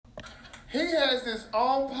He has his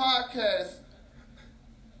own podcast.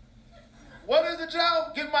 What is it, Joe?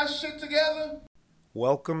 Get my shit together?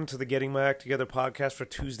 Welcome to the Getting My Act Together podcast for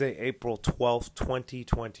Tuesday, April 12th,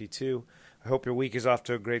 2022. I hope your week is off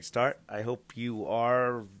to a great start. I hope you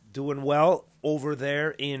are doing well over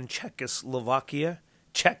there in Czechoslovakia,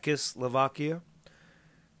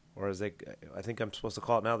 or as I think I'm supposed to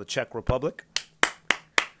call it now, the Czech Republic.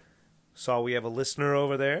 Saw we have a listener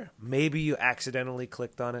over there. Maybe you accidentally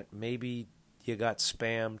clicked on it. Maybe you got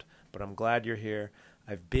spammed, but I'm glad you're here.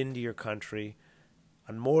 I've been to your country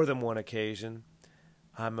on more than one occasion.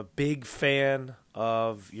 I'm a big fan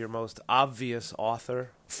of your most obvious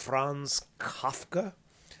author, Franz Kafka,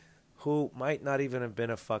 who might not even have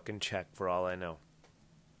been a fucking Czech for all I know.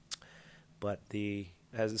 But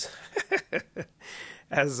as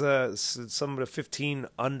some of the 15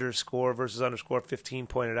 underscore versus underscore 15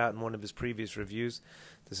 pointed out in one of his previous reviews,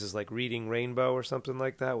 this is like reading Rainbow or something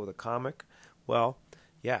like that with a comic. Well,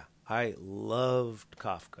 yeah, I loved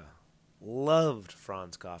Kafka. Loved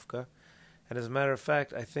Franz Kafka. And as a matter of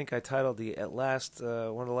fact, I think I titled one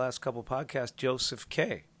of the last couple podcasts, Joseph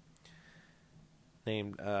K.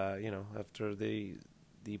 Named, after the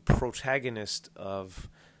protagonist of,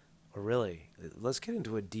 or really, let's get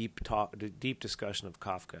into a deep discussion of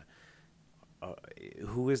Kafka.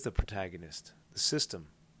 Who is the protagonist? The system.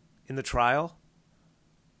 In the trial,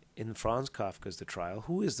 in Franz Kafka's The Trial,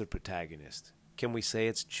 who is the protagonist? Can we say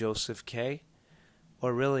it's Joseph K?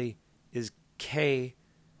 Or really, is K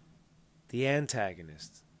the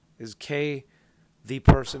antagonist? Is K the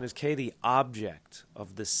person? Is K the object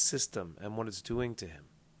of the system and what it's doing to him?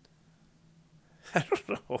 I don't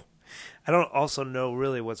know. I don't also know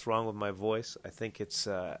really what's wrong with my voice. I think it's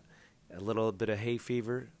a little bit of hay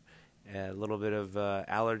fever, a little bit of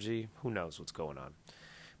allergy. Who knows what's going on?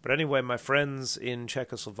 But anyway, my friends in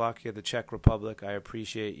Czechoslovakia, the Czech Republic, I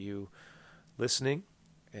appreciate you listening.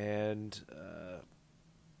 And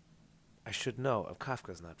I should know.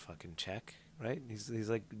 Kafka's not fucking Czech, right? He's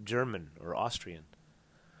like German or Austrian.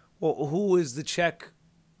 Well, who is the Czech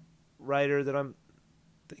writer that I'm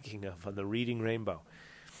thinking of on the Reading Rainbow?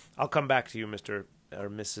 I'll come back to you, Mr. or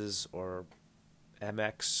Mrs. or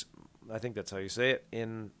MX. I think that's how you say it.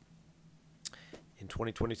 In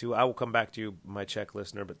 2022, I will come back to you, my Czech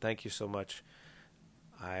listener, but thank you so much.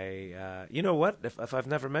 You know what? If I've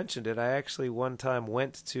never mentioned it, I actually one time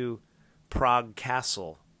went to Prague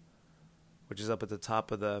Castle, which is up at the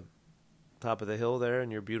top of the hill there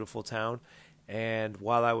in your beautiful town. And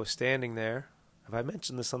while I was standing there, have I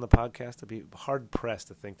mentioned this on the podcast? I'd be hard-pressed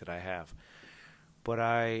to think that I have. But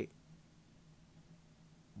I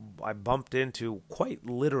bumped into, quite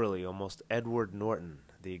literally almost, Edward Norton,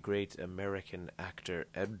 the great American actor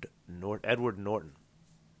Edward Norton.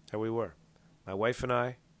 There we were. My wife and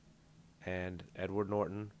I, and Edward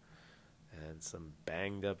Norton, and some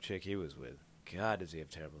banged-up chick he was with. God, does he have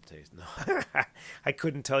terrible taste. No, I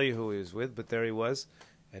couldn't tell you who he was with, but there he was.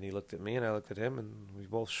 And he looked at me, and I looked at him, and we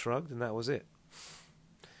both shrugged, and that was it.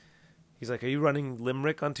 He's like, are you running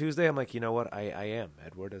Limerick on Tuesday? I'm like, you know what? I am,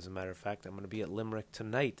 Edward. As a matter of fact, I'm going to be at Limerick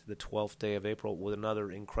tonight, the 12th day of April, with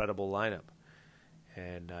another incredible lineup.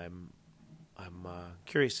 And I'm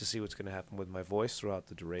curious to see what's going to happen with my voice throughout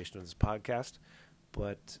the duration of this podcast.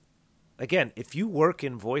 But, again, if you work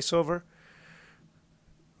in voiceover,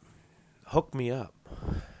 hook me up.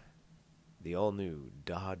 The all-new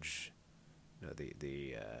Dodge,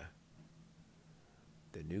 the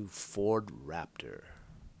new Ford Raptor.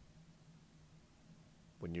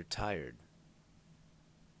 When you're tired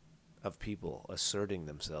of people asserting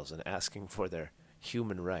themselves and asking for their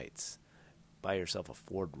human rights, buy yourself a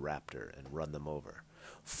Ford Raptor and run them over.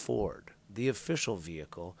 Ford, the official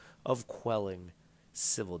vehicle of quelling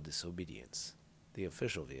civil disobedience. The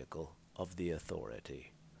official vehicle of the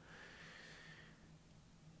authority.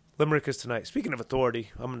 Limerick is tonight. Speaking of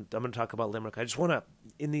authority, I'm going to talk about Limerick. I just want to,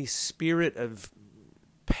 in the spirit of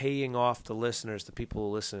paying off the listeners, the people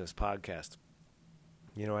who listen to this podcast,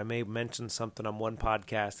 you know, I may mention something on one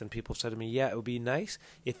podcast and people said to me, yeah, it would be nice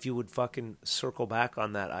if you would fucking circle back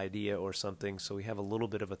on that idea or something so we have a little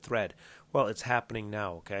bit of a thread. Well, it's happening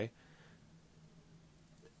now, okay?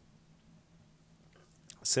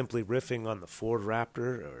 Simply riffing on the Ford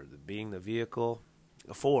Raptor or being the vehicle.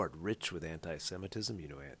 A Ford, rich with anti-Semitism, you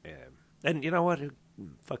know, and you know what?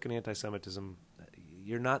 Fucking anti-Semitism,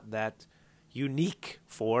 you're not that unique,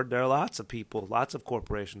 Ford. There are lots of people, lots of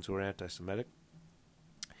corporations who are anti-Semitic.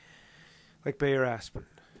 Like Bayer Aspirin.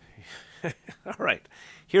 All right.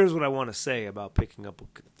 Here's what I want to say about picking up a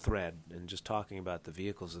thread and just talking about the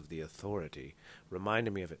vehicles of the authority.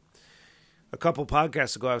 Reminded me of it. A couple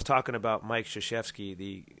podcasts ago, I was talking about Mike Krzyzewski,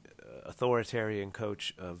 the authoritarian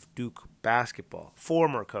coach of Duke basketball,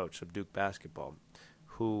 former coach of Duke basketball,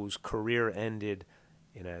 whose career ended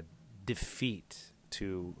in a defeat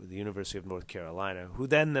to the University of North Carolina, who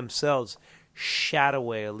then themselves shot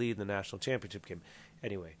away a lead in the national championship game.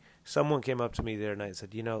 Anyway, someone came up to me the other night and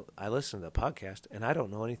said, I listened to the podcast, and I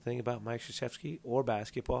don't know anything about Mike Krzyzewski or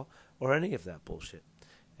basketball or any of that bullshit.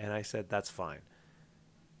 And I said, that's fine.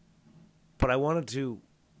 But I wanted to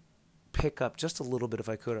pick up just a little bit, if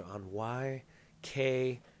I could, on why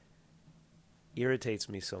Kay irritates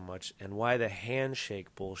me so much and why the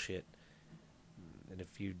handshake bullshit. And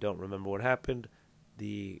if you don't remember what happened,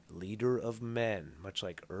 the leader of men, much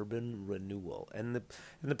like urban renewal, and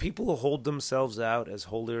the people who hold themselves out as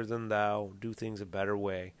holier than thou, do things a better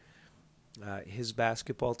way. His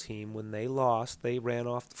basketball team, when they lost, they ran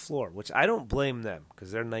off the floor, which I don't blame them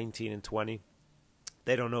because they're 19 and 20.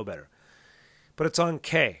 They don't know better. But it's on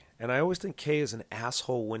Kay, and I always think Kay is an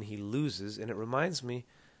asshole when he loses, and it reminds me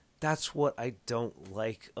that's what I don't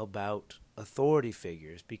like about authority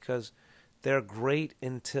figures, because they're great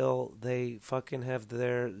until they fucking have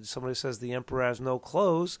somebody says the emperor has no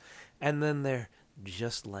clothes, and then they're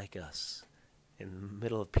just like us in the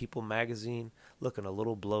middle of People magazine, looking a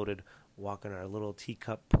little bloated, walking our little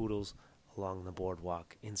teacup poodles along the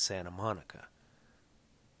boardwalk in Santa Monica.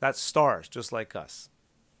 That's stars, just like us.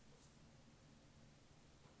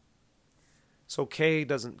 So Kay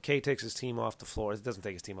takes his team off the floor. He doesn't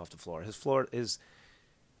take his team off the floor. His floor is,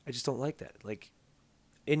 I just don't like that.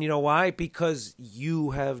 And you know why? Because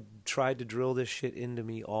you have tried to drill this shit into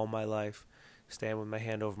me all my life. Stand with my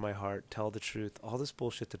hand over my heart, tell the truth, all this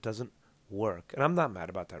bullshit that doesn't work. And I'm not mad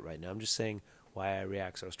about that right now. I'm just saying why I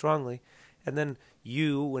react so strongly. And then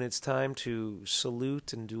you, when it's time to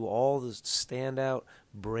salute and do all this standout,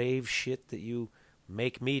 brave shit that you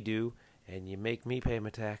make me do, and you make me pay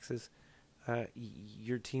my taxes,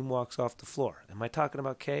 your team walks off the floor. Am I talking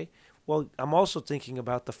about Kay? Well, I'm also thinking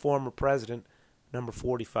about the former president, number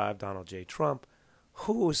 45, Donald J. Trump,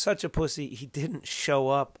 who was such a pussy he didn't show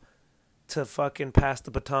up to fucking pass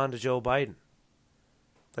the baton to Joe Biden.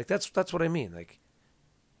 That's what I mean.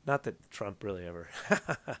 Not that Trump really ever.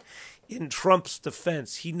 In Trump's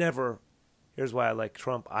defense, he never. Here's why I like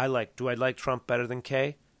Trump. Do I like Trump better than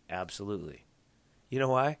Kay? Absolutely. You know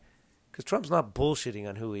why? Because Trump's not bullshitting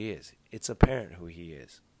on who he is. It's apparent who he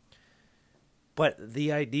is. But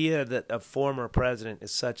the idea that a former president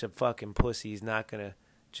is such a fucking pussy, he's not going to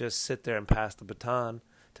just sit there and pass the baton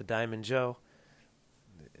to Diamond Joe,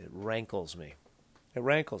 it rankles me. It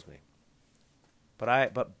rankles me.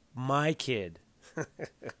 But my kid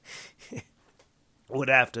would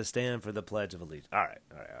have to stand for the Pledge of Allegiance. All right.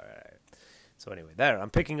 So anyway, I'm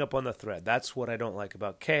picking up on the thread. That's what I don't like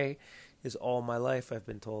about Kay, is all my life I've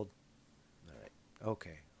been told, all right,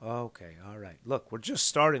 okay, all right. Look, we're just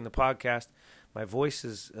starting the podcast. My voice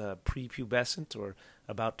is prepubescent or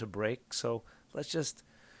about to break, so let's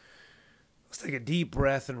take a deep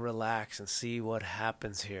breath and relax and see what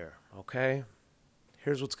happens here, okay?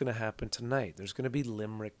 Here's what's going to happen tonight. There's going to be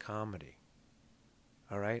Limerick comedy,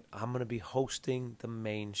 all right? I'm going to be hosting the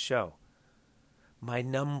main show. My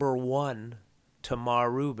number one, Tamar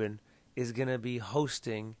Rubin, is going to be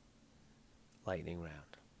hosting Lightning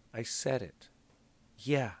Round. I said it.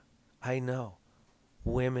 Yeah, I know.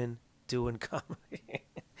 Women doing comedy.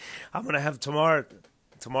 I'm going to have Tamar.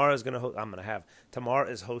 Tamar is going to Tamar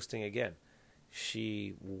is hosting again.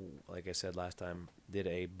 She, like I said last time, did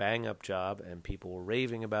a bang-up job, and people were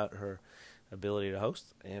raving about her ability to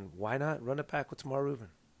host. And why not run it back with Tamar Rubin?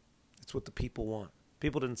 It's what the people want.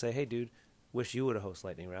 People didn't say, hey, dude, wish you would have hosted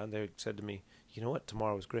Lightning Round. They said to me, you know what?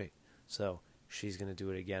 Tamar was great. So she's going to do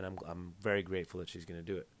it again. I'm very grateful that she's going to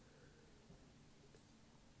do it.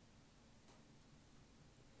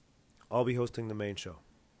 I'll be hosting the main show,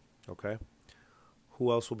 okay?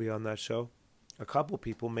 Who else will be on that show? A couple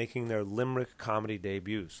people making their Limerick comedy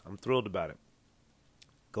debuts. I'm thrilled about it.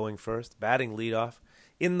 Going first, batting leadoff,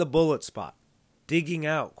 in the bullet spot, digging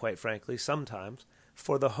out, quite frankly, sometimes,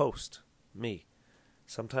 for the host, me.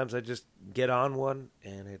 Sometimes I just get on one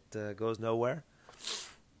and it goes nowhere.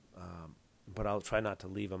 But I'll try not to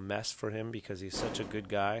leave a mess for him because he's such a good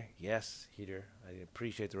guy. Yes, Heater, I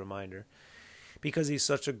appreciate the reminder. Because he's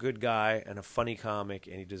such a good guy and a funny comic,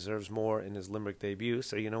 and he deserves more in his Limerick debut.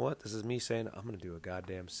 So you know what? This is me saying I'm going to do a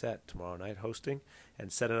goddamn set tomorrow night hosting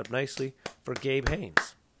and set it up nicely for Gabe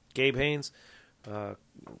Haynes. Gabe Haynes,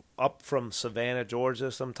 up from Savannah,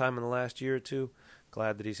 Georgia sometime in the last year or two.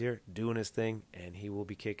 Glad that he's here doing his thing, and he will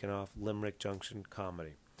be kicking off Limerick Junction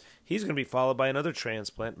comedy. He's going to be followed by another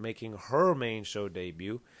transplant making her main show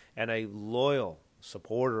debut, and a loyal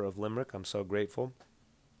supporter of Limerick. I'm so grateful.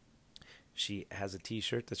 She has a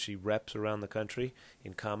T-shirt that she reps around the country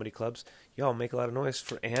in comedy clubs. Y'all make a lot of noise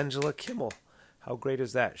for Angela Kimmel. How great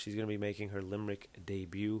is that? She's going to be making her Limerick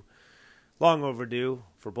debut. Long overdue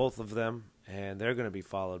for both of them, and they're going to be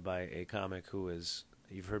followed by a comic who is,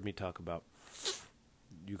 you've heard me talk about,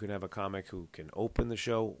 you can have a comic who can open the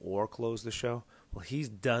show or close the show. Well, he's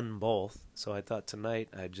done both, so I thought tonight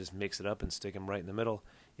I'd just mix it up and stick him right in the middle.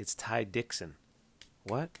 It's Ty Dixon.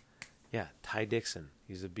 What? Yeah, Ty Dixon.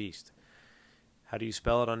 He's a beast. How do you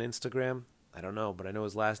spell it on Instagram? I don't know, but I know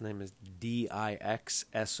his last name is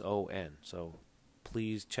Dixson. So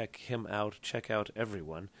please check him out. Check out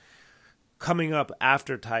everyone. Coming up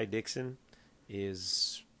after Ty Dixon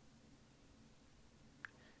is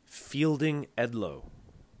Fielding Edlow,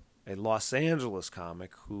 a Los Angeles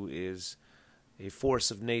comic who is a force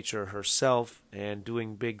of nature herself and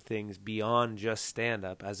doing big things beyond just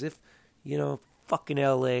stand-up, as if, fucking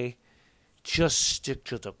L.A., just stick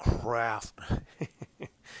to the craft.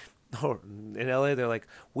 Or in L.A., they're like,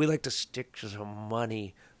 we like to stick to the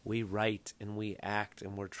money. We write and we act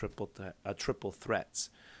and we're triple threats.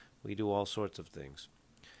 We do all sorts of things.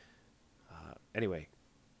 Anyway,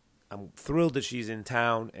 I'm thrilled that she's in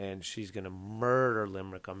town and she's going to murder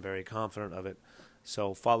Limerick. I'm very confident of it.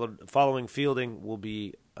 So following Fielding will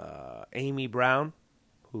be Amy Brown,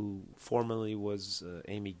 who formerly was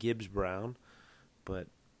Amy Gibbs Brown, but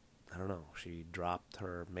I don't know. She dropped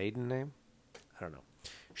her maiden name? I don't know.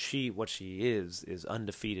 What she is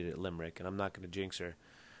undefeated at Limerick, and I'm not going to jinx her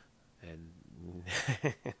and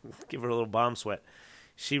give her a little bomb sweat.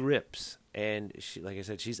 She rips, and she, like I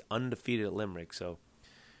said, she's undefeated at Limerick, so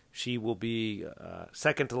she will be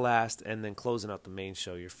second to last and then closing out the main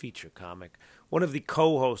show, your feature comic. One of the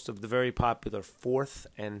co-hosts of the very popular Fourth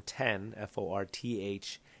and 10,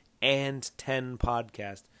 Forth and 10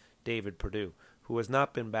 podcast, David Perdue, who has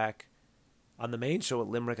not been back on the main show at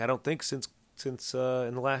Limerick, I don't think, since in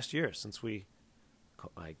the last year, since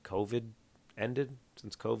COVID ended,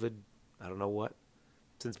 since COVID, I don't know what,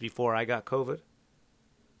 since before I got COVID.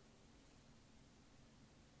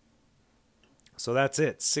 So that's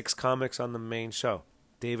it. 6 comics on the main show.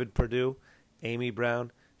 David Perdue, Amy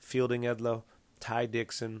Brown, Fielding Edlow, Ty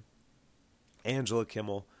Dixon, Angela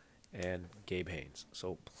Kimmel, and Gabe Haynes.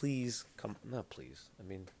 So please not please. I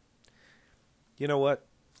mean, you know what?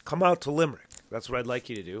 Come out to Limerick. That's what I'd like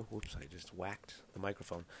you to do. Whoops, I just whacked the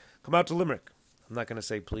microphone. Come out to Limerick. I'm not going to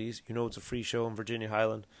say please. You know it's a free show in Virginia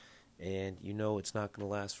Highland, and you know it's not going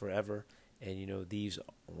to last forever. And you know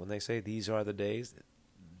when they say these are the days,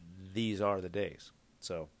 these are the days.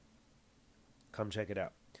 So come check it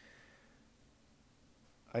out.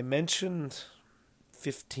 I mentioned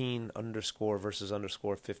 15 _ versus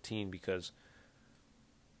 _ 15 because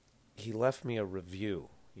he left me a review.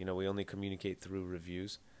 We only communicate through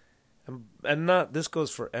reviews. And this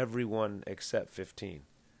goes for everyone except 15.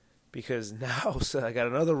 Because now I got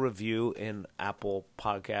another review in Apple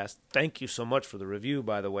Podcast. Thank you so much for the review,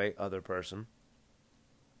 by the way, other person.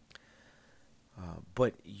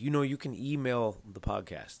 But you can email the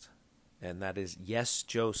podcast. And that is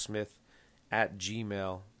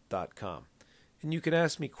yesjoesmith@gmail.com. And you can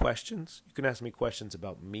ask me questions. You can ask me questions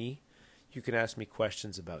about me. You can ask me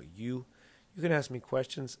questions about you. You can ask me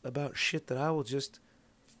questions about shit that I will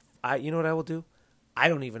you know what I will do?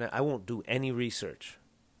 I won't do any research.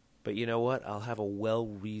 But you know what? I'll have a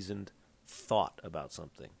well-reasoned thought about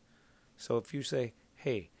something. So if you say,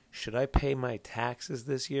 hey, should I pay my taxes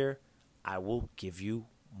this year? I will give you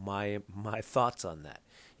my thoughts on that.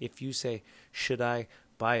 If you say, should I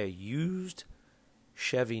buy a used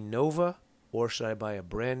Chevy Nova or should I buy a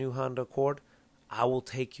brand new Honda Accord? I will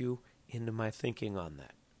take you into my thinking on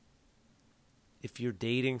that. If you're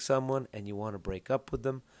dating someone and you want to break up with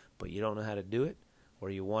them, but you don't know how to do it,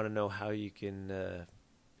 or you want to know how you can,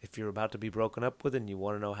 if you're about to be broken up with and you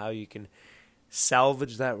want to know how you can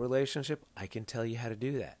salvage that relationship, I can tell you how to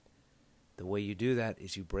do that. The way you do that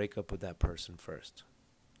is you break up with that person first.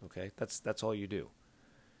 Okay? That's all you do.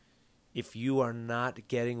 If you are not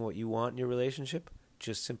getting what you want in your relationship,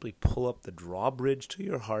 just simply pull up the drawbridge to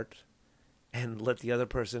your heart and let the other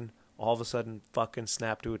person all of a sudden fucking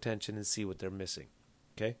snap to attention and see what they're missing.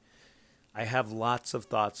 Okay? I have lots of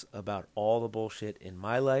thoughts about all the bullshit in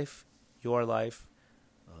my life, your life,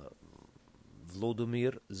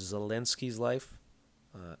 Volodymyr Zelensky's life.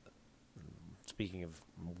 Speaking of...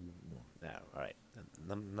 all right.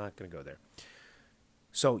 I'm not going to go there.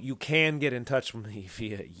 So you can get in touch with me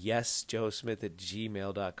via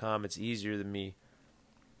yesjoesmith@gmail.com. It's easier than me...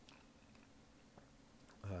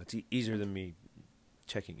 it's easier than me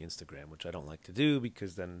checking Instagram, which I don't like to do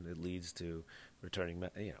because then it leads to returning,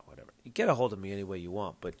 whatever. You get a hold of me any way you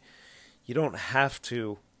want, but you don't have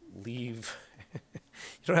to leave you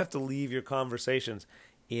don't have to leave your conversations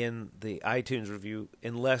in the iTunes review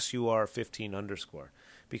unless you are 15 underscore.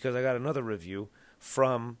 Because I got another review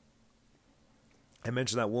from, I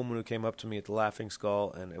mentioned that woman who came up to me at the Laughing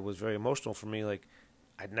Skull, and it was very emotional for me. Like,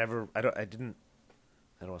 I don't want to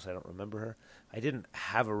say I don't remember her. I didn't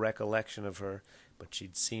have a recollection of her, but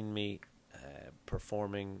she'd seen me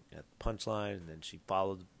performing at Punchline, and then she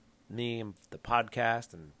followed me and the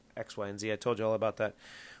podcast and X, Y, and Z. I told you all about that.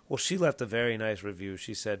 Well, she left a very nice review.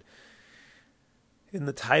 She said, in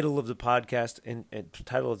the title of the podcast, in the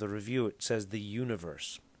title of the review, it says The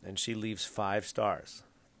Universe, and she leaves 5 stars.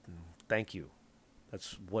 Thank you.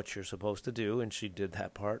 That's what you're supposed to do, and she did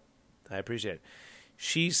that part. I appreciate it.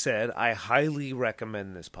 She said, I highly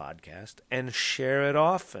recommend this podcast and share it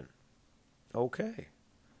often. Okay.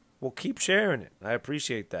 Well, keep sharing it. I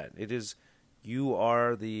appreciate that. You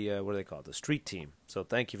are the, what do they call it? The street team. So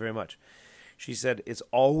thank you very much. She said, it's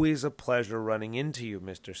always a pleasure running into you,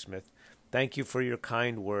 Mr. Smith. Thank you for your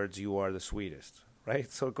kind words. You are the sweetest.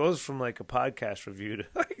 Right? So it goes from like a podcast review to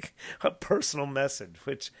like a personal message,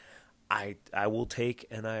 which I will take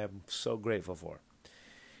and I am so grateful for.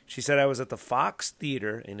 She said, I was at the Fox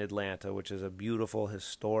Theater in Atlanta, which is a beautiful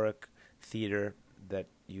historic theater that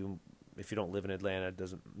if you don't live in Atlanta, it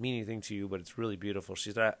doesn't mean anything to you, but it's really beautiful.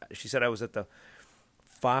 She said I was at the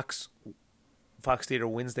Fox Theater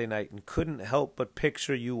Wednesday night and couldn't help but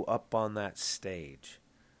picture you up on that stage.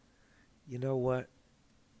 You know what?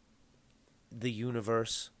 The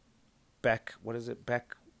Universe, what is it?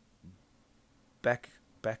 Beckles?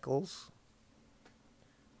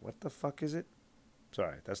 What the fuck is it?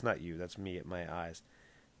 Sorry, that's not you. That's me at my eyes.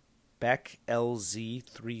 Beck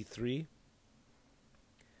LZ33.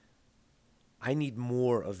 I need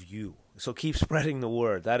more of you. So keep spreading the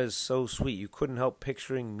word. That is so sweet. You couldn't help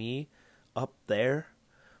picturing me up there.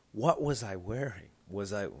 What was I wearing?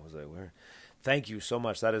 Was I wearing? Thank you so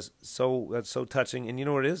much. That's so touching. And you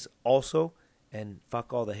know what it is? Also, and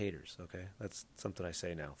fuck all the haters, okay? That's something I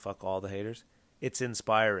say now. Fuck all the haters. It's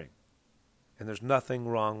inspiring. And there's nothing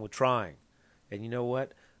wrong with trying. And you know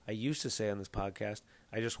what? I used to say on this podcast,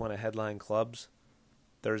 I just want to headline clubs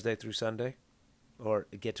Thursday through Sunday, or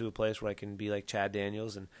get to a place where I can be like Chad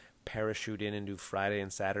Daniels and parachute in and do Friday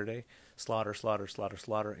and Saturday, slaughter,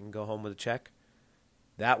 and go home with a check.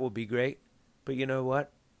 That would be great. But you know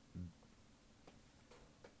what?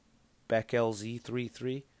 Beck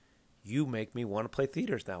LZ33, you make me want to play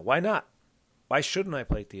theaters now. Why not? Why shouldn't I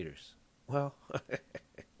play theaters? Well,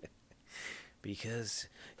 because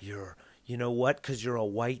you know what? Because you're a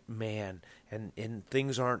white man and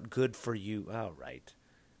things aren't good for you. All right.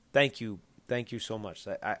 Thank you so much.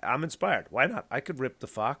 I'm inspired. Why not? I could rip the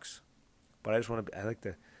Fox, but I just want to. I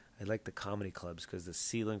like the comedy clubs because the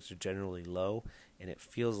ceilings are generally low and it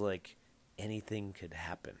feels like anything could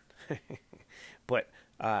happen. But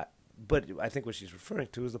I think what she's referring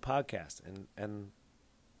to is the podcast, and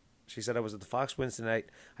she said I was at the Fox Wednesday night.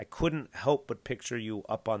 I couldn't help but picture you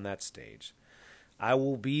up on that stage. I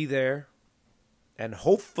will be there, and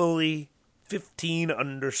hopefully 15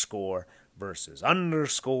 underscore versus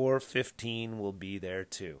underscore 15 will be there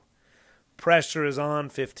too. Pressure is on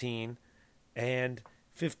 15, and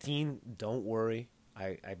 15, don't worry.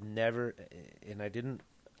 I've never, and I didn't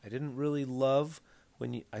really love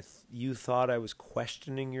when you thought I was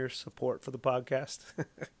questioning your support for the podcast.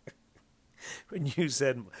 When you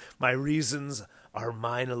said my reasons are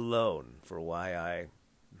mine alone for why I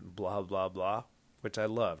blah blah blah, which I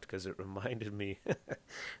loved because it reminded me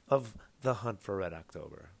of the hunt for Red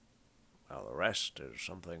October. Well, the rest is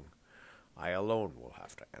something I alone will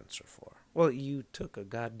have to answer for. Well, you took a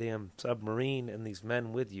goddamn submarine and these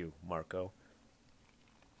men with you, Marco.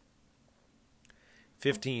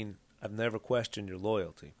 15, I've never questioned your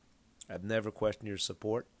loyalty. I've never questioned your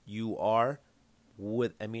support. You are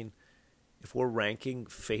if we're ranking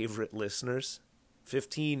favorite listeners,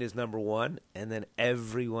 15 is number 1, and then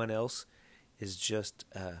everyone else is just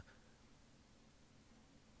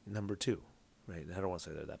number 2. Right? I don't want to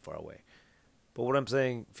say they're that far away. But what I'm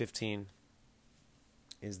saying, 15,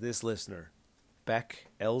 is this listener, Beck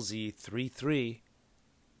LZ33,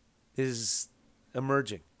 is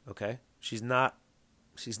emerging, okay? She's not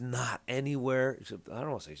anywhere. I don't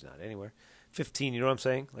want to say she's not anywhere. 15, you know what I'm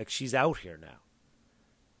saying? Like, she's out here now.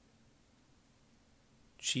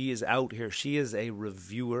 She is out here. She is a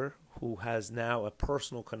reviewer who has now a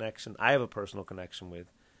personal connection. I have a personal connection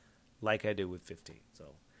with, like I did with 15.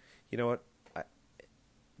 So, you know what?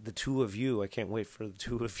 The two of you, I can't wait for the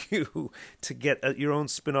two of you to get your own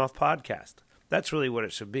spin-off podcast. That's really what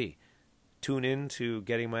it should be. Tune in to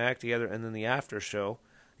Getting My Act Together, and then the after show,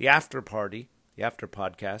 the after party, the after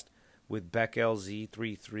podcast, with Beck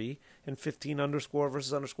LZ33 and 15 underscore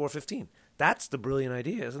versus underscore 15. That's the brilliant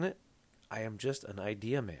idea, isn't it? I am just an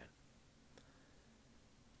idea man.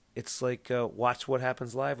 It's like Watch What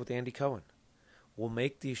Happens Live with Andy Cohen. We'll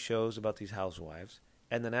make these shows about these housewives,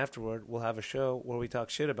 and then afterward we'll have a show where we talk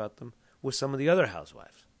shit about them with some of the other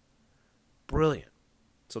housewives. Brilliant.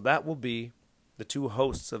 So that will be the two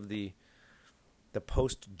hosts of the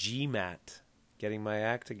post-GMAT, Getting My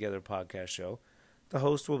Act Together podcast show. The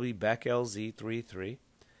host will be Beck LZ33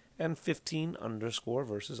 and 15 underscore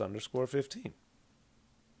versus underscore 15.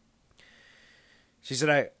 She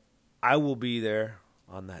said, I will be there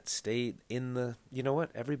on that state in the, you know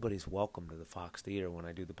what? Everybody's welcome to the Fox Theater when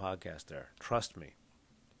I do the podcast there. Trust me.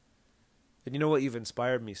 And you know what? You've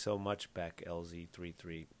inspired me so much, Beck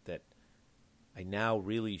LZ33, that I now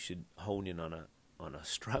really should hone in on a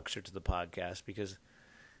structure to the podcast, because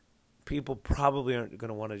people probably aren't going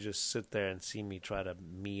to want to just sit there and see me try to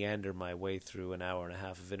meander my way through an hour and a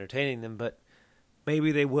half of entertaining them, but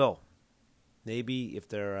maybe they will. Maybe if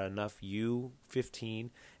there are enough you, 15,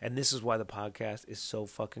 and this is why the podcast is so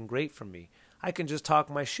fucking great for me. I can just talk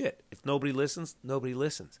my shit. If nobody listens, nobody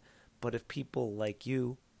listens. But if people like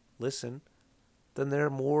you listen, then there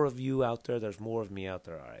are more of you out there. There's more of me out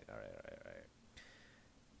there. All right.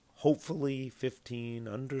 Hopefully 15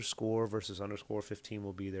 underscore versus underscore 15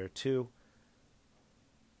 will be there too.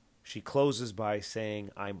 She closes by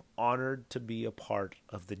saying, I'm honored to be a part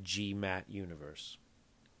of the GMAT universe.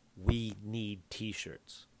 We need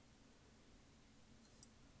t-shirts.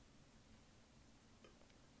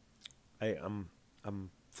 I'm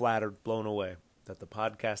flattered, blown away that the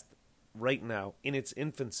podcast right now, in its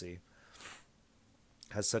infancy,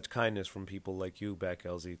 has such kindness from people like you, Beck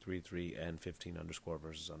LZ33 and 15 underscore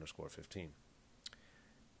versus underscore 15.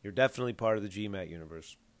 You're definitely part of the GMAT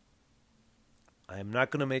universe. I am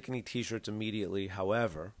not going to make any t-shirts immediately.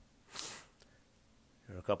 However,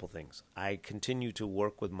 there are a couple things. I continue to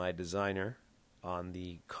work with my designer on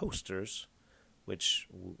the coasters, which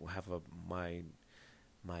have my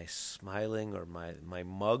smiling or my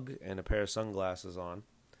mug and a pair of sunglasses on.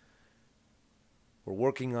 We're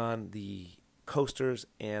working on the coasters,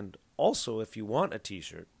 and also if you want a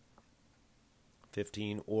t-shirt,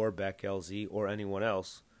 15 or Beck LZ or anyone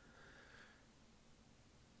else,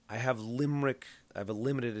 I have a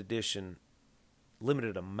limited edition,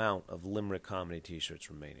 limited amount of Limerick Comedy t-shirts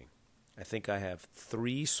remaining. I think I have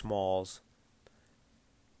 3 smalls,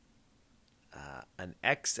 an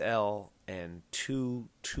XL, and 2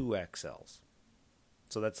 2XLs.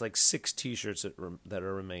 So that's like 6 t-shirts that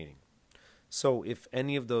are remaining. So if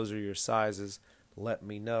any of those are your sizes, let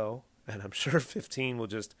me know. And I'm sure 15 will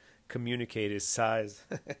just communicate his size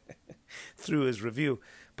through his review.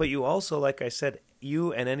 But you also, like I said,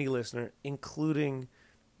 you and any listener, including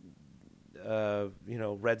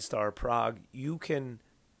Red Star Prague, you can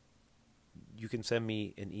send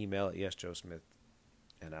me an email at YesJoeSmith,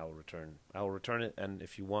 and I will return it. And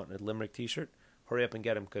if you want a Limerick t-shirt, hurry up and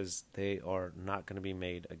get them, because they are not going to be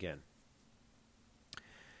made again.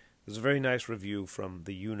 There's a very nice review from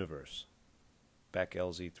The Universe, Beck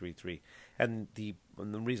LZ33. And the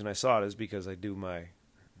reason I saw it is because I do my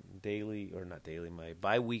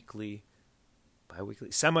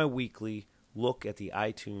semi-weekly look at the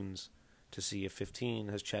iTunes to see if 15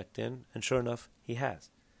 has checked in. And sure enough, he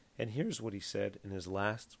has. And here's what he said in his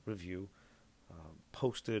last review,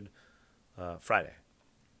 posted Friday.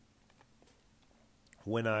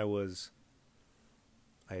 When I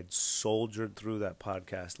had soldiered through that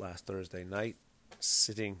podcast last Thursday night,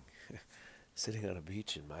 sitting on a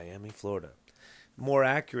beach in Miami, Florida. More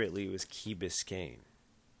accurately, it was Key Biscayne.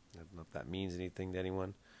 I don't know if that means anything to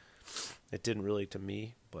anyone. It didn't really to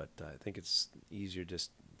me, but I think it's easier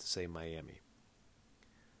just to say Miami.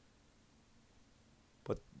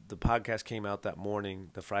 But the podcast came out that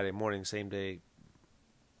morning, the Friday morning, same day.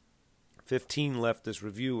 15 left this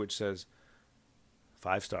review, which says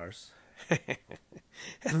 5 stars.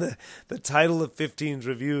 And the title of 15's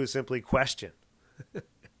review is simply question.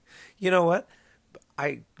 You know what?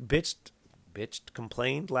 I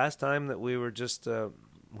complained last time that we were just,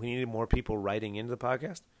 we needed more people writing into the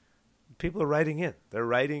podcast. People are writing in. They're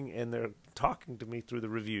writing and they're talking to me through the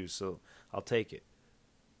reviews, so I'll take it.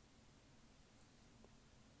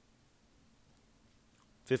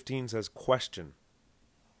 15 says, question.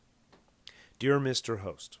 Dear Mr.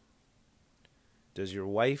 Host, does your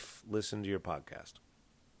wife listen to your podcast?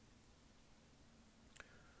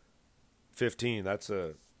 15, that's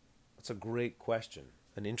a great question.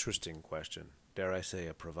 An interesting question. Dare I say,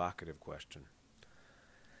 a provocative question.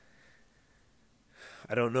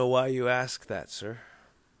 I don't know why you ask that, sir.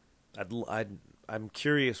 I'd I'm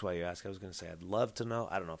curious why you ask. I was going to say I'd love to know.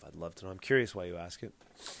 I don't know if I'd love to know. I'm curious why you ask it.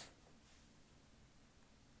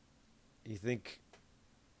 You think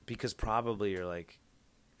because probably you're like,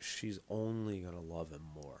 she's only going to love him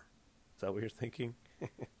more. Is that what you're thinking?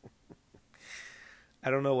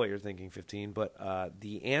 I don't know what you're thinking, 15, but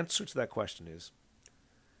the answer to that question is,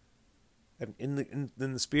 in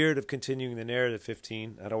the spirit of continuing the narrative,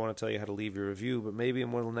 15, I don't want to tell you how to leave your review, but maybe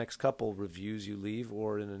in one of the next couple reviews you leave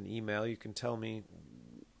or in an email, you can tell me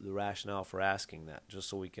the rationale for asking that, just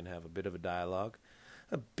so we can have a bit of a dialogue,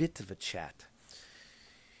 a bit of a chat.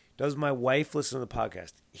 Does my wife listen to the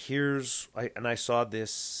podcast? I saw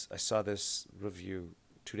this review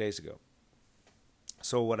 2 days ago.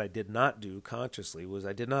 So what I did not do consciously was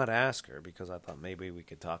I did not ask her, because I thought maybe we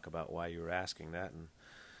could talk about why you were asking that and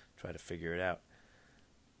try to figure it out.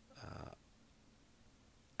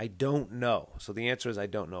 I don't know. So the answer is I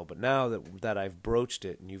don't know. But now that I've broached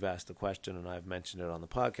it and you've asked the question and I've mentioned it on the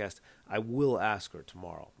podcast, I will ask her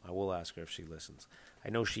tomorrow. I will ask her if she listens. I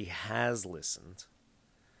know she has listened,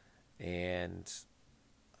 and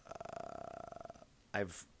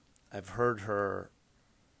I've heard her.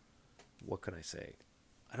 What can I say?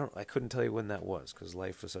 I couldn't tell you when that was, because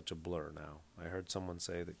life is such a blur now. I heard someone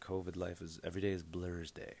say that COVID life is every day is Blur's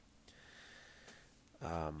Day.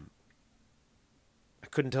 I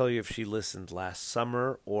couldn't tell you if she listened last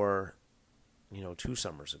summer or, 2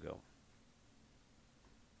 summers ago,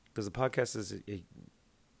 because the podcast is a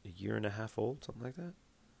year and a half old, something like that.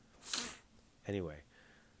 Anyway,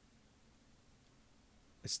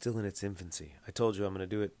 it's still in its infancy. I told you I'm going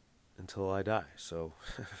to do it until I die, so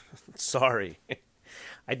sorry.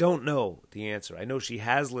 I don't know the answer. I know she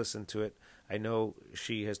has listened to it. I know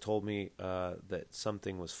she has told me that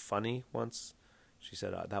something was funny once. She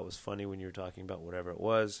said, that was funny when you were talking about whatever it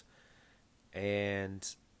was. And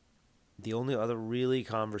the only other really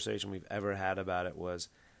conversation we've ever had about it was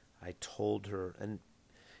I told her, and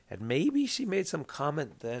maybe she made some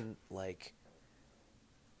comment then, like,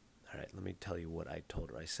 all right, let me tell you what I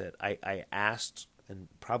told her. I said, I asked and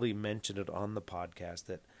probably mentioned it on the podcast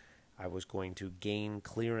that I was going to gain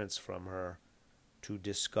clearance from her to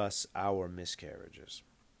discuss our miscarriages.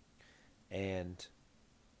 And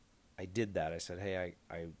I did that. I said, hey,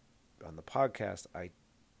 I on the podcast, I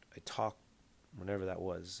talk, whenever that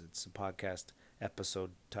was, it's a podcast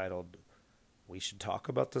episode titled We Should Talk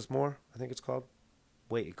About This More, I think it's called.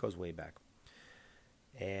 It goes way back.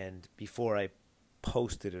 And before I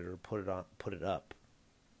posted it or put it up,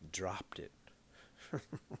 dropped it.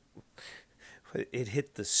 It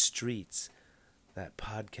hit the streets, that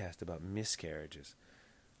podcast about miscarriages.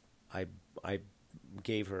 I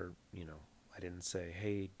gave her, I didn't say,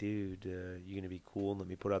 hey, dude, you going to be cool and let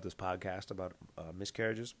me put out this podcast about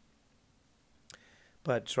miscarriages?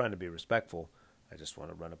 But trying to be respectful, I just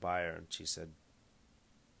want to run it by her. And she said,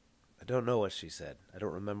 I don't know what she said. I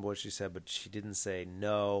don't remember what she said, but she didn't say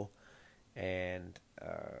no. And,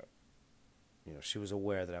 she was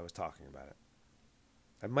aware that I was talking about it.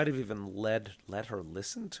 I might have even let her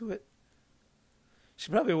listen to it.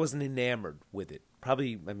 She probably wasn't enamored with it.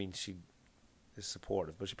 Probably, she is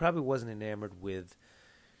supportive, but she probably wasn't enamored with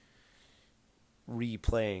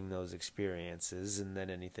replaying those experiences and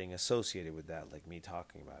then anything associated with that, like me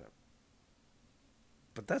talking about it.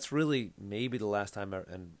 But that's really maybe the last time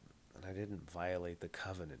and I didn't violate the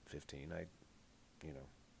covenant, 15.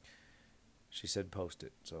 She said post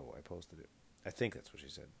it, so I posted it. I think that's what she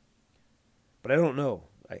said. But I don't know.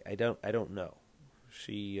 I don't know.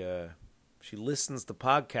 She listens to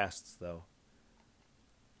podcasts, though.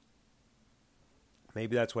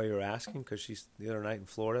 Maybe that's why you were asking, because she's the other night in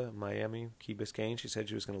Florida, Miami, Key Biscayne. She said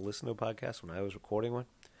she was going to listen to a podcast when I was recording one.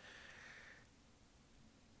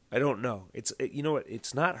 I don't know. You know what?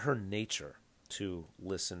 It's not her nature to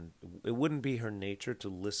listen. It wouldn't be her nature to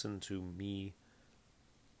listen to me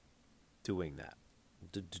doing that,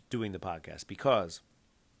 doing the podcast, because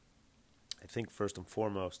I think first and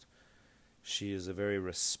foremost, she is a very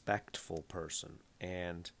respectful person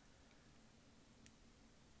and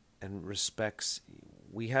respects.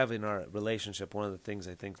 We have in our relationship, one of the things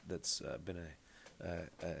I think that's been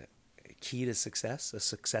a key to success, a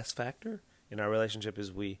success factor in our relationship,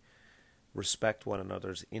 is we respect one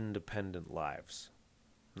another's independent lives,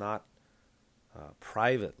 not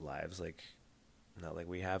private lives, not like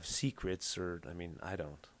we have secrets, or I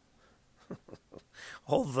don't.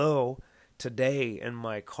 Although today in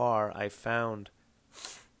my car I found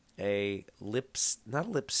not a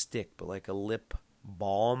lipstick, but like a lip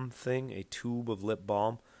balm thing, a tube of lip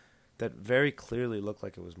balm that very clearly looked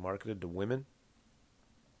like it was marketed to women.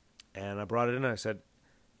 And I brought it in and I said,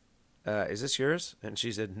 is this yours? And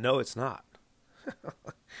she said, no, it's not.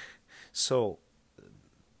 So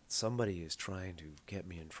somebody is trying to get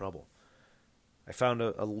me in trouble. I found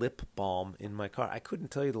a lip balm in my car. I couldn't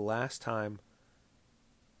tell you the last time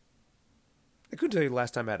I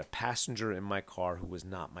had a passenger in my car who was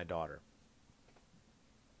not my daughter.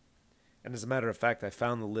 And as a matter of fact, I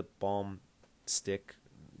found the lip balm stick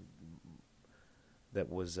that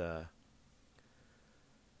was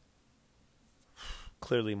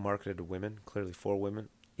clearly marketed to women, clearly for women,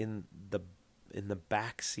 in the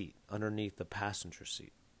back seat, underneath the passenger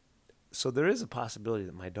seat. So there is a possibility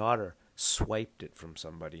that my daughter swiped it from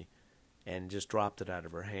somebody and just dropped it out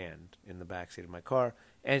of her hand in the backseat of my car,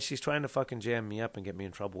 and she's trying to fucking jam me up and get me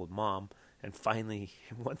in trouble with Mom, and finally,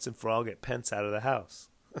 once and for all, get Pence out of the house.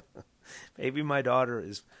 Maybe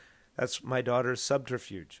that's my daughter's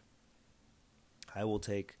subterfuge. I will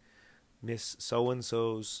take Miss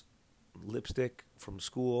So-and-so's lipstick from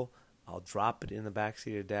school, I'll drop it in the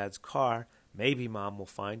backseat of Dad's car, maybe Mom will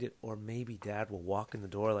find it, or maybe Dad will walk in the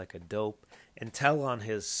door like a dope and tell on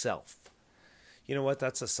his self. You know what?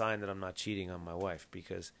 That's a sign that I'm not cheating on my wife,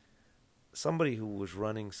 because somebody who was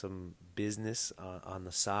running some business on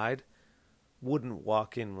the side wouldn't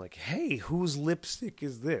walk in like, hey, whose lipstick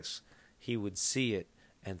is this? He would see it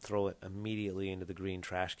and throw it immediately into the green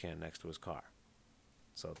trash can next to his car.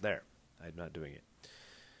 So there, I'm not doing it.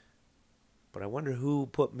 But I wonder who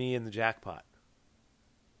put me in the jackpot.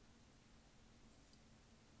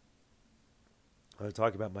 I was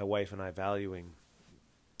talking about my wife and I valuing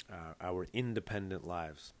our independent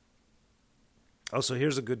lives. Also,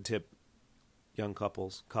 here's a good tip, young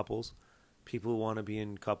couples, people who want to be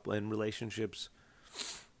in relationships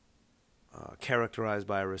characterized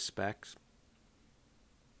by respect.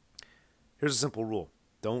 Here's a simple rule: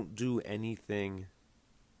 don't do anything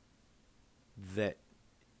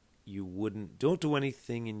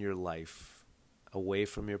in your life away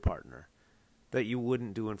from your partner that you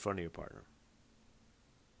wouldn't do in front of your partner.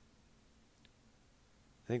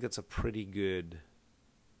 I think that's a pretty good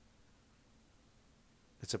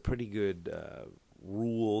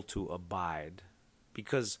rule to abide,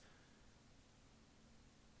 because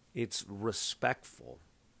it's respectful.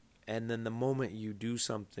 And then the moment you do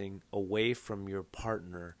something away from your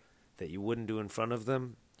partner that you wouldn't do in front of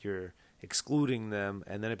them, you're excluding them,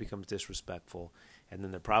 and then it becomes disrespectful. And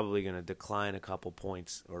then they're probably going to decline a couple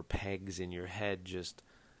points or pegs in your head just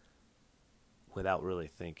without really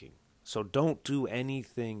thinking. So don't do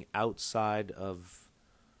anything outside of,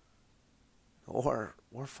 or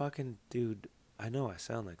fucking, dude, I know I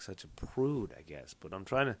sound like such a prude, I guess, but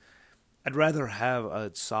I'd rather have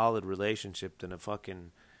a solid relationship than a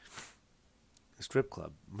fucking strip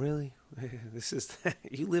club. Really?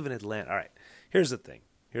 You live in Atlanta. All right, here's the thing.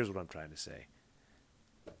 Here's what I'm trying to say.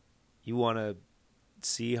 You want to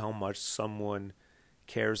see how much someone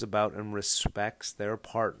cares about and respects their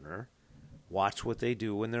partner. Watch what they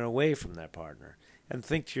do when they're away from their partner. And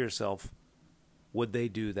think to yourself, would they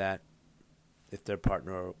do that if their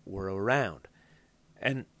partner were around?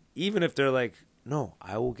 And even if they're like, no,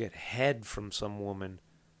 I will get head from some woman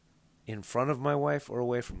in front of my wife or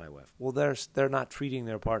away from my wife. Well, they're not treating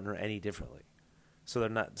their partner any differently. So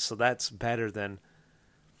that's better than,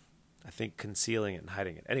 I think, concealing it and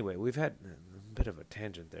hiding it. Anyway, we've had a bit of a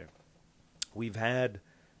tangent there. We've had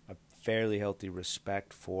a fairly healthy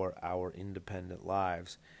respect for our independent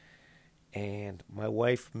lives. And my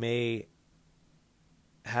wife may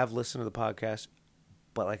have listened to the podcast,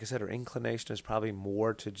 but like I said, her inclination is probably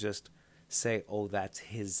more to just say, oh, that's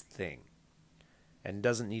his thing. And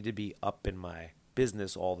doesn't need to be up in my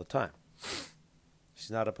business all the time.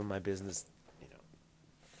 She's not up in my business,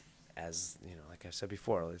 as, like I said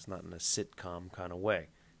before, it's not in a sitcom kind of way.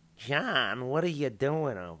 John, what are you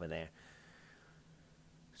doing over there?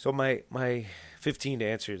 So my 15 to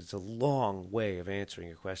answer, it's a long way of answering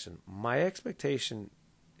your question. My expectation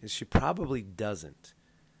is she probably doesn't.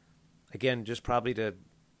 Again, just probably to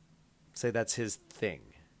say that's his thing.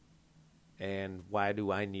 And why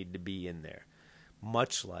do I need to be in there?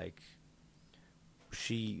 Much like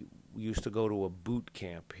she used to go to a boot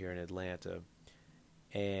camp here in Atlanta.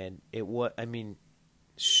 And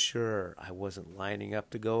sure, I wasn't lining up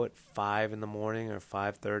to go at 5 in the morning or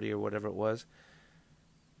 5:30 or whatever it was.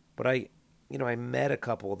 But I met a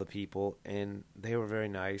couple of the people, and they were very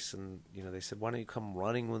nice, and they said, "Why don't you come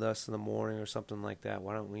running with us in the morning or something like that?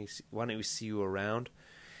 Why don't we see you around?"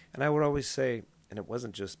 And I would always say, and it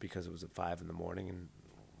wasn't just because it was at 5 in the morning and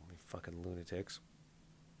we fucking lunatics,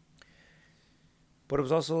 but it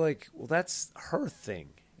was also like, well, that's her thing,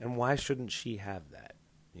 and why shouldn't she have that?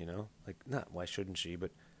 Not why shouldn't she,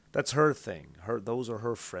 but that's her thing. Those are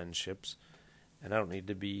her friendships, and I don't need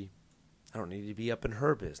to be up in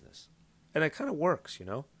her business. And it kind of works,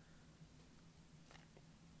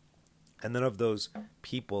 And then of those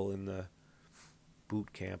people in the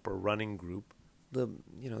boot camp or running group, the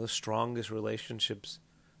strongest relationships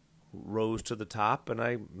rose to the top, and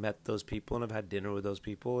I met those people and I've had dinner with those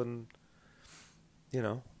people, and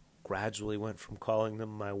gradually went from calling them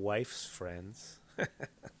my wife's friends,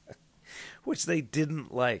 which they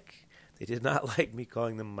didn't like. They did not like me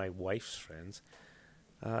calling them my wife's friends,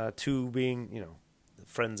 to being,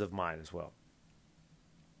 friends of mine as well.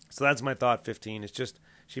 So that's my thought, 15. It's just,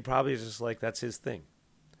 she probably is just like, that's his thing.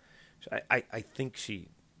 I think she's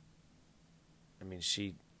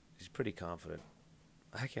pretty confident.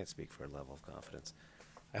 I can't speak for her level of confidence.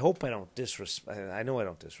 I hope I don't disrespect. I know I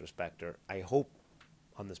don't disrespect her. I hope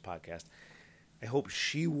on this podcast, I hope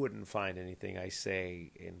she wouldn't find anything I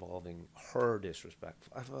say involving her disrespect.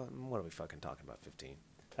 What are we fucking talking about? 15.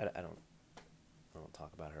 I don't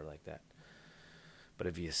talk about her like that. But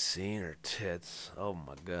have you seen her tits? Oh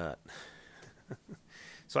my God.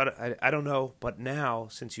 So I don't know. But now,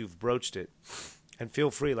 since you've broached it, and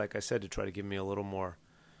feel free, like I said, to try to give me a little more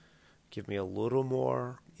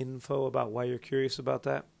info about why you're curious about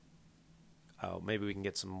that. Maybe we can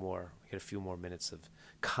get a few more minutes of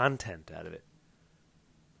content out of it.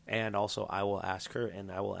 And also, I will ask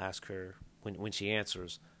her when she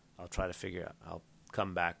answers, I'll try to figure out, I'll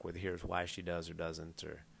come back with here's why she does or doesn't.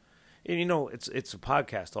 It's a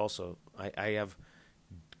podcast also. I have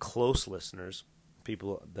close listeners,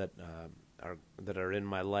 people that are in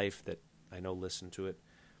my life that I know listen to it.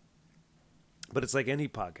 But it's like any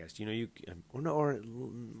podcast,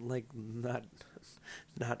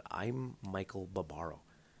 not I'm Michael Barbaro.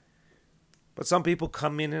 But some people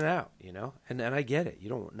come in and out, and I get it. You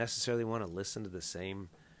don't necessarily want to listen to the same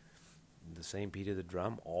beat of the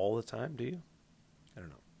drum all the time, do you? I don't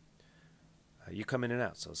know. You come in and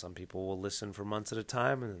out. So some people will listen for months at a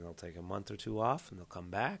time, and then they'll take a month or two off, and they'll come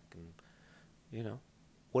back. And,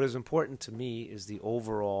 what is important to me is the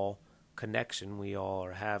overall connection we all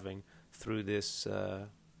are having through this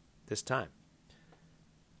time.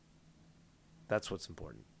 That's what's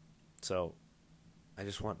important. So I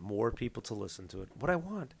just want more people to listen to it. What I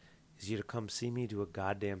want is you to come see me do a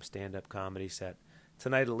goddamn stand-up comedy set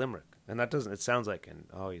tonight at Limerick. And it sounds like,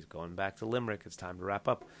 he's going back to Limerick. It's time to wrap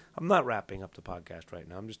up. I'm not wrapping up the podcast right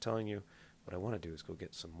now. I'm just telling you what I want to do is go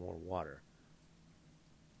get some more water.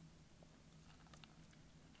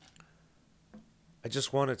 I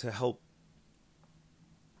just wanted to help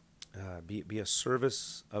be a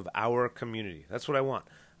service of our community. That's what I want.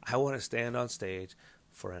 I want to stand on stage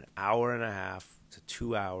for an hour and a half to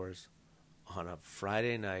 2 hours on a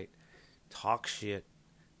Friday night, talk shit,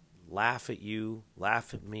 laugh at you,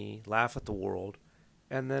 laugh at me, laugh at the world,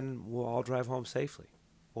 and then we'll all drive home safely.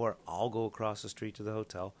 Or I'll go across the street to the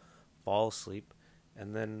hotel, fall asleep,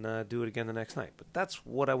 and then do it again the next night. But that's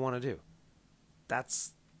what I want to do.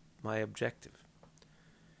 That's my objective.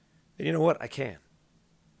 And you know what? I can.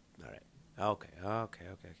 All right. Okay.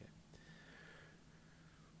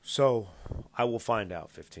 So I will find out,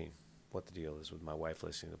 15, what the deal is with my wife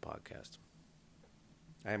listening to the podcast.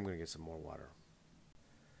 I am going to get some more water.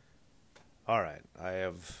 All right. I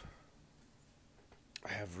have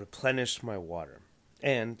replenished my water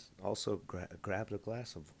and also grabbed a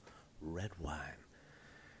glass of red wine.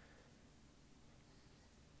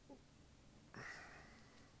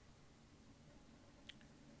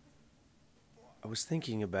 I was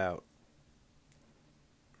thinking about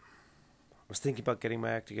getting my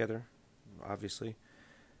act together, obviously.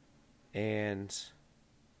 And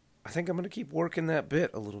I think I'm going to keep working that bit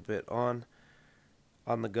a little bit on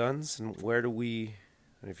the guns and where do we...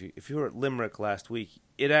 If you were at Limerick last week,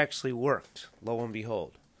 it actually worked, lo and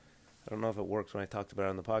behold. I don't know if it worked when I talked about it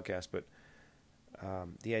on the podcast, but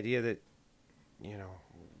the idea that,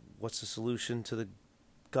 what's the solution to the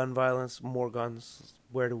gun violence? More guns?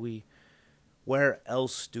 Where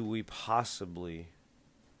else do we possibly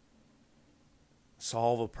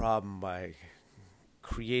solve a problem by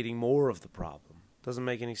creating more of the problem? Doesn't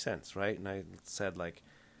make any sense, right? And I said,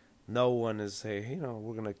 no one is saying,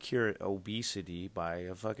 we're going to cure obesity by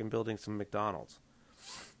fucking building some McDonald's.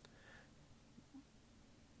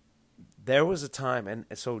 There was a time, and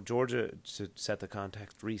so Georgia, to reset the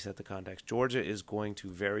context, Georgia is going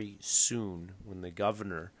to very soon, when the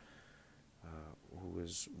governor, who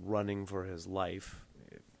is running for his life,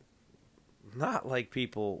 not like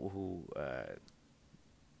people who are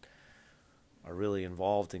really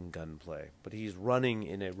involved in gunplay, but he's running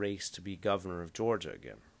in a race to be governor of Georgia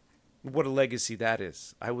again. What a legacy that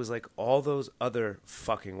is. I was like all those other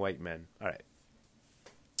fucking white men. All right.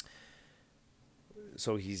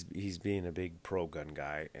 So he's being a big pro-gun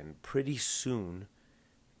guy, and pretty soon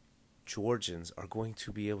Georgians are going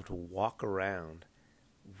to be able to walk around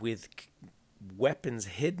with weapons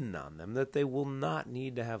hidden on them that they will not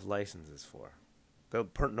need to have licenses for.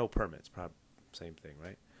 No permits, same thing,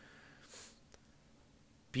 right?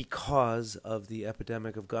 Because of the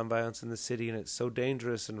epidemic of gun violence in the city, and it's so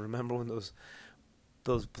dangerous. And remember when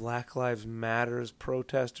those Black Lives Matters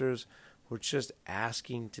protesters were just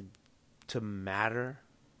asking to matter?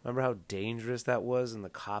 Remember how dangerous that was, and the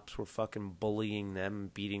cops were fucking bullying them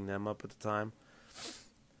and beating them up at the time?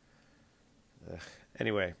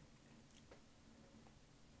 Anyway,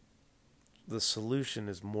 the solution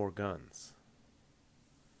is more guns.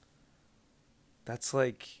 That's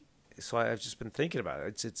like, so I've just been thinking about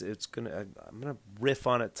it. I'm gonna riff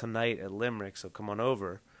on it tonight at Limerick, so come on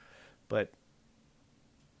over. But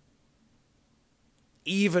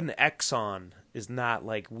even Exxon is not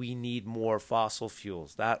like, we need more fossil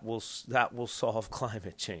fuels. That will solve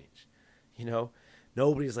climate change. You know,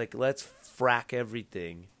 nobody's like, let's frack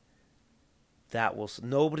everything.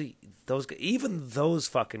 Even those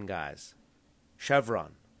fucking guys,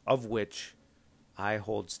 Chevron, of which I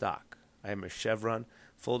hold stock. I am a Chevron,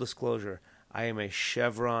 full disclosure, I am a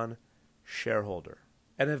Chevron shareholder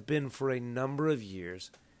and have been for a number of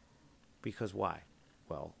years. Because why?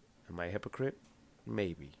 Well, am I a hypocrite?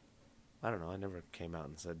 Maybe. I don't know. I never came out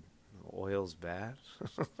and said oil's bad.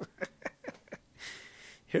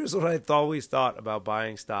 Here's what I always thought about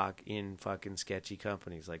buying stock in fucking sketchy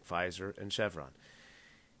companies like Pfizer and Chevron.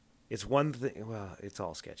 It's one thing, well, it's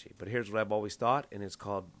all sketchy, but here's what I've always thought, and it's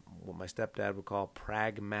called what my stepdad would call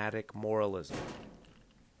pragmatic moralism.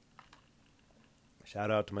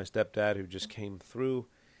 Shout out to my stepdad who just came through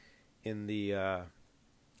in the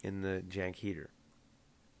jank heater.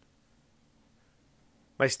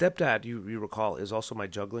 My stepdad, you recall, is also my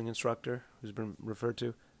juggling instructor, who's been referred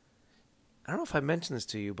to. I don't know if I mentioned this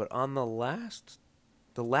to you, but on the last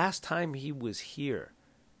time he was here,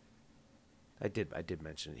 I did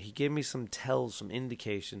mention it. He gave me some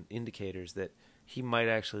indicators that he might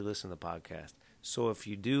actually listen to the podcast. So if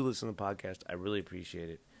you do listen to the podcast, I really appreciate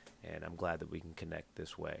it, and I'm glad that we can connect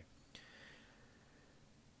this way.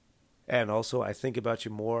 And also, I think about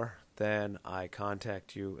you more than I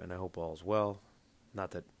contact you, and I hope all is well.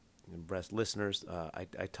 Not that, listeners, I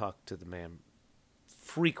talk to the man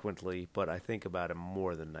frequently, but I think about him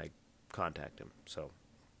more than I contact him. So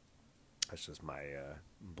that's just my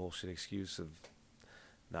bullshit excuse of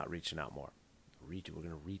not reaching out more. We're going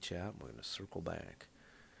to reach out, and we're going to circle back.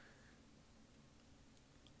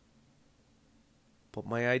 But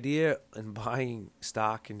my idea in buying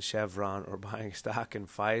stock in Chevron or buying stock in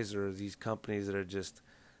Pfizer, these companies that are just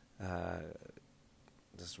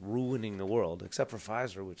ruining the world, except for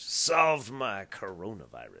Pfizer, which solved my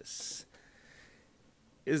coronavirus,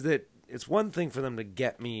 is that it's one thing for them to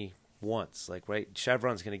get me once. Like, right,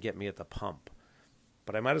 Chevron's going to get me at the pump.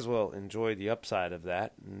 But I might as well enjoy the upside of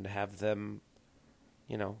that and have them,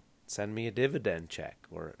 send me a dividend check.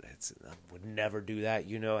 Or I would never do that.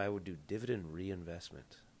 I would do dividend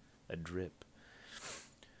reinvestment, a DRIP.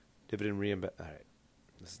 Dividend reinvestment. All right.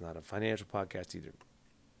 This is not a financial podcast either.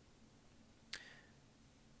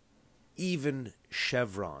 Even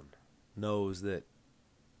Chevron knows that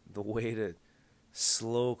the way to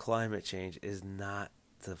slow climate change is not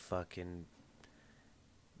to fucking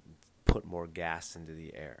put more gas into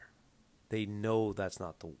the air. They know that's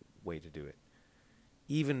not the way to do it.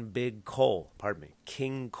 Even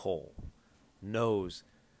King Coal, knows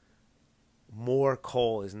more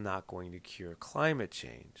coal is not going to cure climate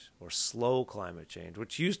change or slow climate change,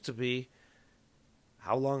 which used to be,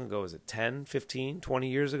 how long ago was it? 10, 15, 20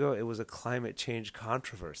 years ago? It was a climate change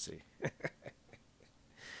controversy.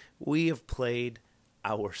 We have played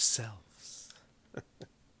ourselves.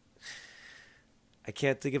 I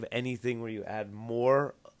can't think of anything where you add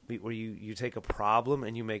more, where you take a problem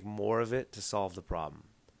and you make more of it to solve the problem.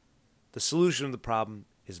 The solution of the problem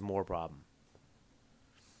is more problem.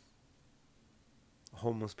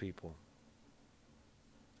 Homeless people.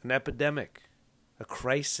 An epidemic. A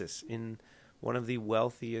crisis in one of the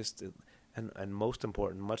wealthiest and most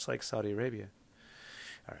important, much like Saudi Arabia.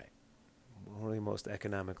 All right. One of the most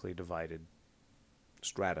economically divided,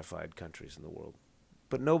 stratified countries in the world.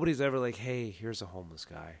 But nobody's ever like, hey, here's a homeless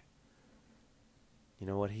guy. You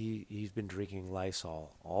know what? He's been drinking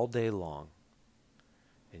Lysol all day long.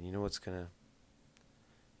 And you know what's gonna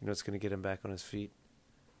get him back on his feet?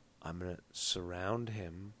 I'm gonna surround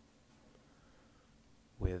him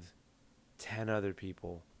with 10 other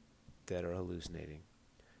people that are hallucinating.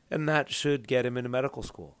 And that should get him into medical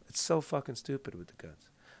school. It's so fucking stupid with the guns.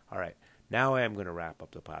 All right. Now I am going to wrap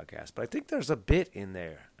up the podcast, but I think there's a bit in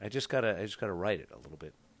there. I just gotta write it a little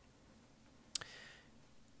bit.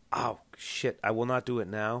 Oh shit! I will not do it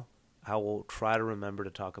now. I will try to remember to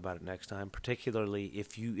talk about it next time, particularly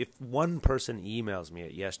if one person emails me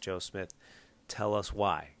at Yes Joe Smith, tell us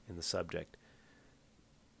why in the subject.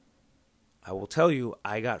 I will tell you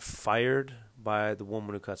I got fired by the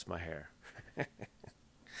woman who cuts my hair.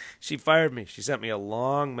 She fired me. She sent me a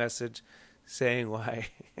long message saying why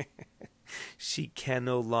she can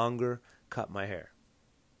no longer cut my hair.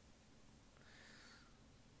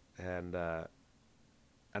 And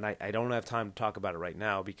I don't have time to talk about it right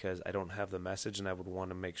now because I don't have the message, and I would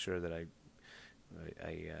want to make sure that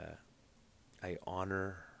I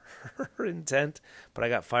honor her intent. But I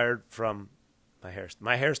got fired from my hair.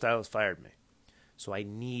 My hairstylist fired me, so I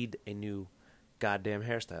need a new goddamn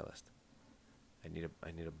hairstylist. I need a.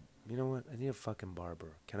 You know what? I need a fucking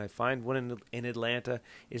barber. Can I find one in Atlanta?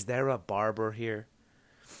 Is there a barber here?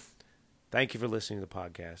 Thank you for listening to the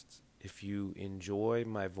podcasts. If you enjoy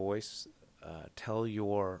my voice, tell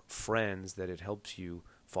your friends that it helps you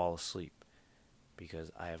fall asleep, because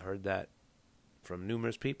I have heard that from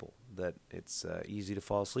numerous people that it's easy to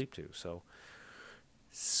fall asleep to. So,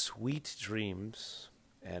 sweet dreams,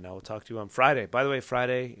 and I will talk to you on Friday. By the way,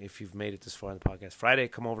 Friday, if you've made it this far in the podcast, Friday,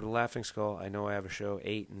 come over to Laughing Skull. I know I have a show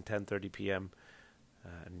 8 and 10:30 p.m.,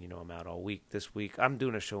 and you know I'm out all week. This week, I'm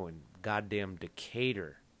doing a show in goddamn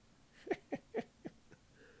Decatur.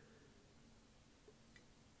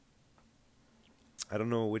 I don't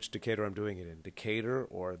know which Decatur I'm doing it in, Decatur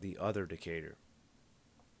or the other Decatur.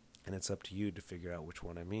 And it's up to you to figure out which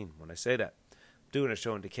one I mean when I say that. I'm doing a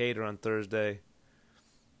show in Decatur on Thursday.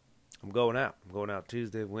 I'm going out. I'm going out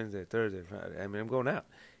Tuesday, Wednesday, Thursday, Friday. I mean, I'm going out.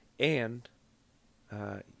 And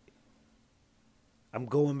I'm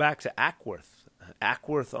going back to Ackworth.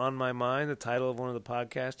 Ackworth on my mind, the title of one of the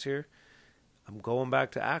podcasts here. I'm going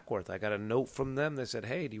back to Ackworth. I got a note from them. They said,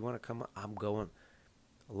 hey, do you want to come? I'm going.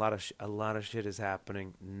 A lot of shit is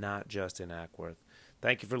happening, not just in Ackworth.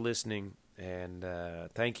 Thank you for listening, and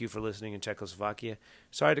thank you for listening in Czechoslovakia.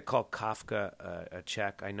 Sorry to call Kafka a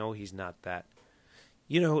Czech. I know he's not that.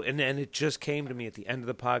 You know, and it just came to me at the end of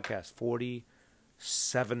the podcast,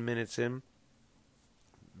 47 minutes in.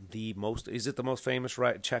 Is it the most famous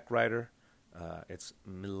Czech writer? It's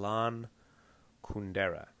Milan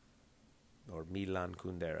Kundera, or Milan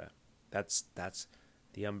Kundera. That's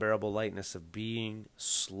the unbearable lightness of being,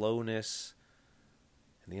 slowness,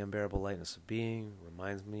 and the unbearable lightness of being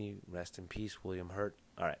reminds me, rest in peace, William Hurt.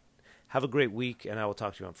 All right. Have a great week, and I will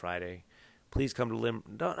talk to you on Friday. Please come to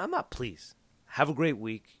I'm not please. Have a great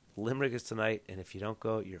week. Limerick is tonight, and if you don't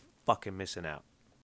go, you're fucking missing out.